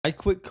I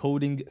quit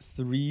coding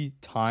 3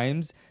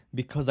 times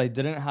because I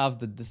didn't have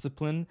the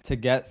discipline to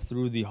get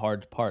through the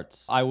hard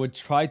parts. I would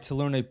try to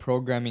learn a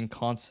programming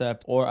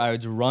concept or I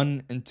would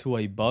run into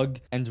a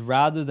bug, and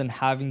rather than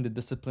having the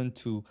discipline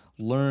to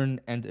learn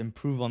and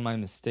improve on my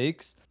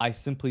mistakes, I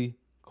simply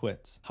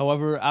quit.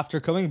 However, after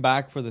coming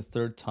back for the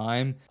third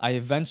time, I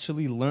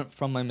eventually learned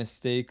from my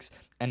mistakes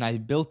and I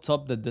built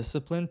up the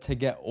discipline to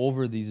get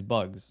over these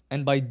bugs.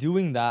 And by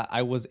doing that,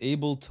 I was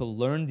able to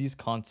learn these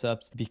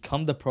concepts,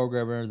 become the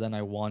programmer that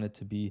I wanted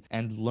to be,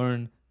 and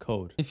learn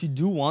code. If you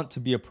do want to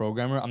be a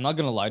programmer, I'm not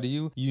gonna lie to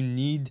you, you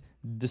need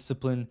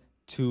discipline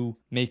to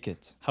make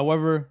it.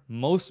 However,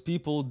 most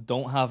people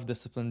don't have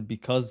discipline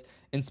because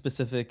in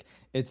specific,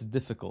 it's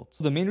difficult.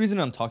 So the main reason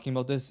I'm talking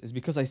about this is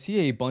because I see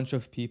a bunch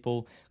of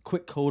people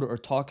quit code or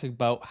talk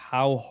about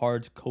how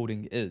hard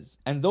coding is.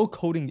 And though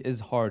coding is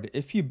hard,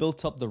 if you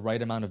built up the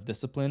right amount of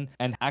discipline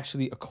and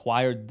actually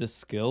acquired this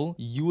skill,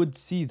 you would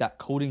see that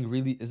coding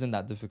really isn't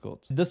that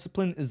difficult.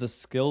 Discipline is a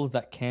skill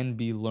that can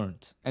be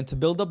learned. And to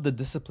build up the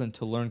discipline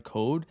to learn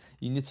code,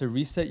 you need to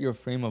reset your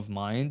frame of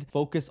mind,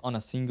 focus on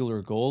a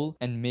singular goal,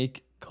 and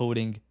make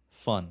coding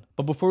fun.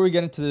 But before we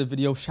get into the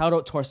video, shout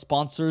out to our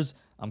sponsors.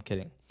 I'm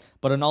kidding.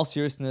 But in all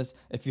seriousness,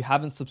 if you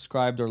haven't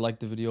subscribed or liked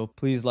the video,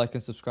 please like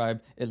and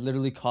subscribe. It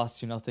literally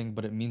costs you nothing,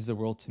 but it means the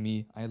world to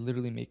me. I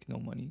literally make no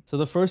money. So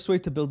the first way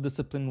to build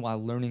discipline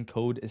while learning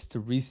code is to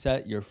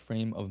reset your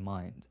frame of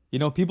mind. You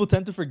know, people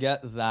tend to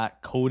forget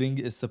that coding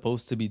is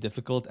supposed to be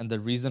difficult, and the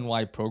reason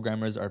why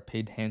programmers are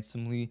paid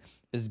handsomely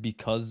is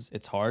because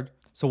it's hard.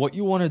 So what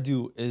you want to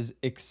do is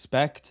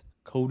expect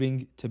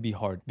coding to be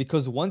hard,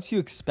 because once you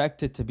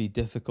expect it to be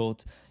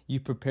difficult, you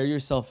prepare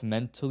yourself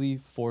mentally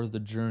for the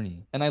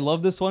journey. And I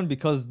love this one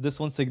because this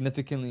one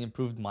significantly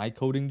improved my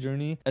coding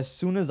journey. As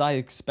soon as I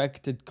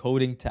expected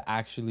coding to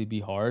actually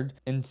be hard,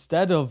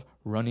 instead of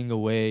running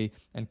away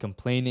and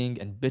complaining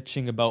and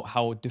bitching about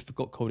how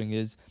difficult coding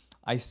is,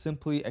 I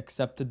simply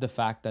accepted the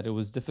fact that it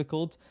was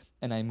difficult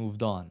and I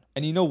moved on.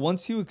 And you know,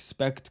 once you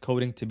expect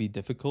coding to be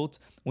difficult,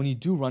 when you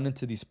do run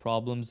into these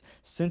problems,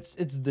 since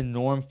it's the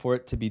norm for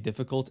it to be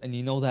difficult and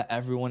you know that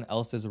everyone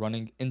else is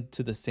running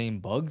into the same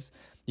bugs,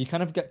 you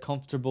kind of get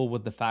comfortable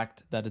with the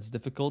fact that it's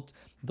difficult,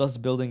 thus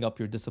building up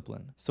your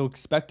discipline. So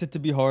expect it to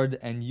be hard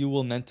and you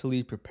will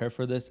mentally prepare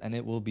for this and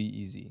it will be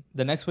easy.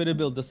 The next way to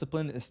build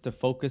discipline is to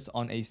focus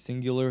on a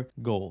singular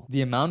goal.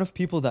 The amount of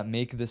people that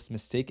make this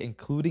mistake,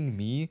 including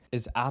me,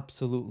 is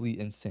absolutely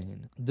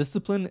insane.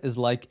 Discipline is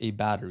like a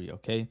battery,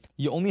 okay?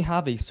 You only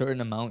have a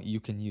certain amount you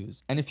can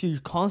use. And if you're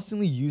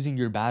constantly using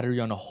your battery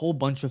on a whole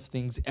bunch of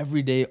things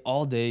every day,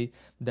 all day,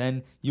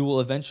 then you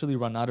will eventually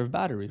run out of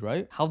battery,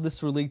 right? How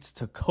this relates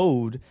to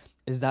code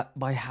is that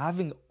by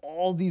having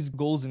all these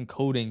goals in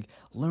coding,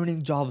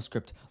 learning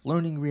JavaScript,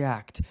 learning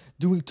React,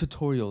 doing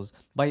tutorials,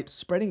 by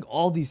spreading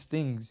all these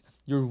things,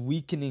 you're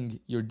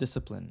weakening your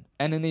discipline.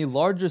 And in a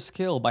larger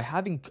scale, by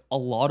having a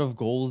lot of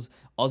goals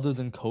other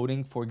than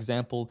coding, for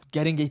example,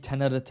 getting a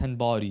 10 out of 10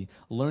 body,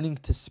 learning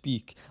to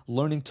speak,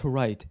 learning to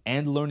write,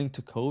 and learning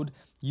to code,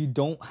 you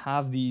don't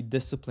have the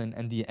discipline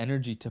and the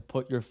energy to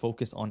put your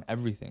focus on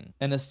everything.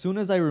 And as soon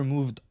as I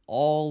removed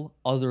all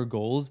other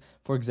goals,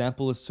 for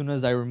example, as soon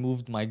as I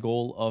removed my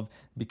goal of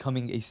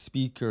becoming a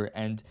speaker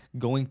and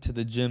going to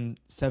the gym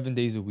 7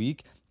 days a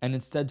week, and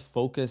instead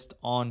focused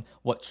on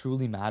what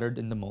truly mattered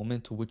in the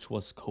moment, which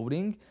was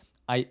coding,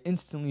 I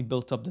instantly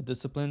built up the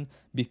discipline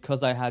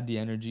because I had the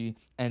energy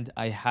and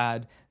I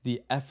had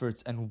the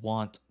efforts and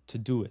want to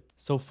do it.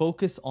 So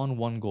focus on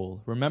one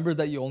goal. Remember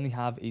that you only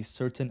have a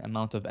certain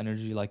amount of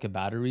energy like a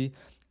battery,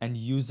 and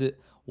use it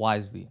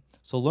wisely.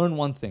 So learn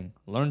one thing,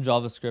 learn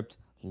JavaScript,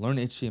 learn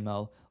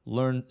HTML,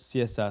 learn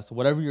CSS,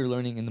 whatever you're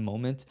learning in the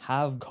moment,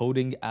 have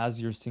coding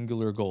as your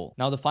singular goal.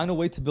 Now, the final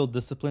way to build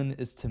discipline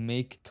is to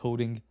make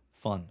coding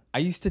fun. I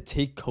used to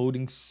take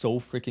coding so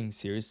freaking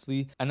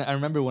seriously. And I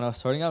remember when I was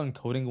starting out in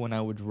coding, when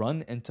I would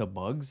run into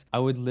bugs, I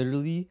would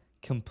literally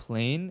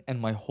complain and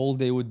my whole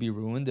day would be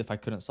ruined if I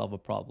couldn't solve a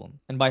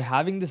problem. And by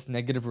having this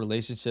negative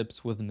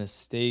relationships with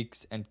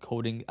mistakes and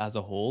coding as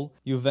a whole,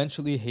 you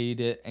eventually hate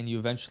it and you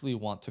eventually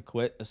want to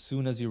quit as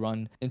soon as you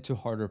run into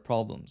harder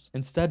problems.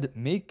 Instead,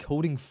 make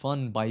coding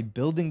fun by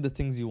building the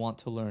things you want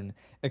to learn,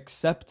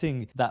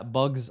 accepting that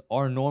bugs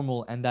are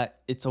normal and that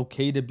it's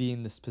okay to be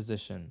in this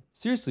position.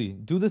 Seriously,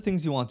 do the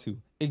things you want to.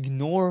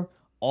 Ignore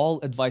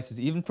all advices,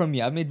 even from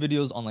me. I've made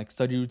videos on like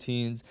study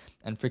routines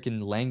and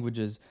freaking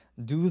languages.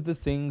 Do the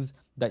things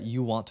that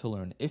you want to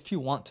learn. If you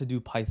want to do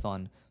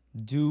Python,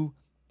 do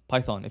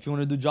Python. If you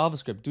want to do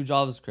JavaScript, do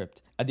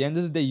JavaScript. At the end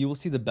of the day, you will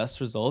see the best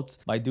results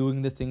by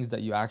doing the things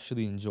that you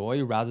actually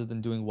enjoy rather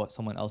than doing what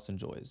someone else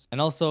enjoys. And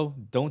also,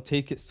 don't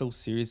take it so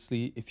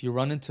seriously. If you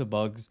run into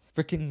bugs,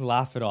 freaking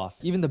laugh it off.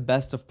 Even the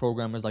best of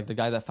programmers, like the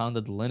guy that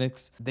founded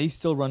Linux, they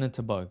still run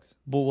into bugs.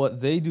 But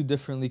what they do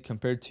differently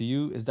compared to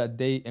you is that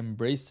they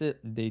embrace it,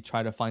 they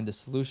try to find a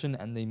solution,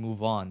 and they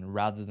move on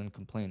rather than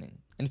complaining.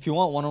 And if you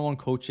want one-on-one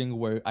coaching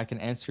where I can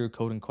answer your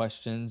coding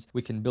questions,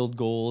 we can build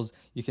goals,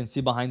 you can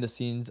see behind the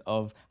scenes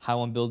of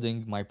how I'm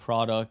building my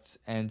products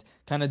and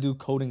kind of do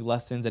coding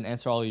lessons and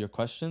answer all of your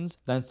questions,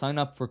 then sign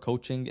up for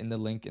coaching in the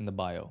link in the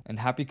bio. And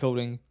happy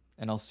coding,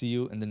 and I'll see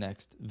you in the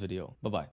next video. Bye-bye.